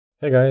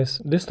Hey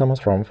guys, this is Thomas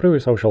from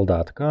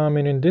freewithsocial.com,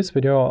 and in this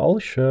video I'll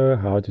show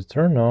how to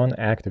turn on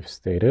active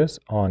status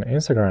on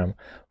Instagram.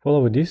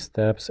 Follow these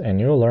steps and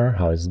you'll learn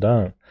how it's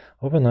done.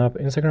 Open up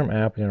Instagram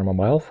app on your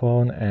mobile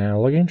phone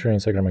and log into your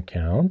Instagram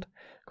account.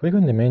 Click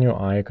on the menu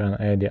icon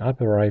at the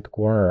upper right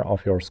corner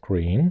of your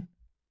screen.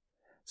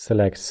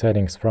 Select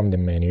Settings from the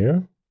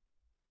menu.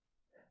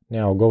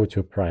 Now go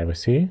to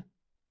Privacy.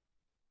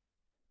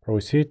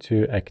 Proceed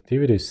to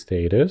Activity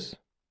Status.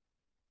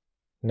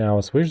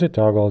 Now switch the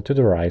toggle to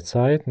the right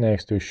side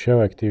next to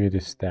Show Activity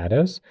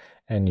Status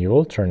and you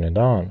will turn it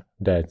on.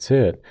 That's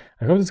it.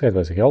 I hope this guide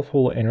was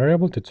helpful and you're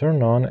able to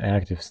turn on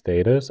active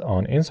status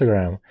on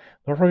Instagram.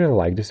 Don't forget to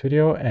like this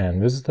video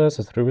and visit us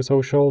at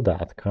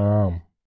freewithsocial.com.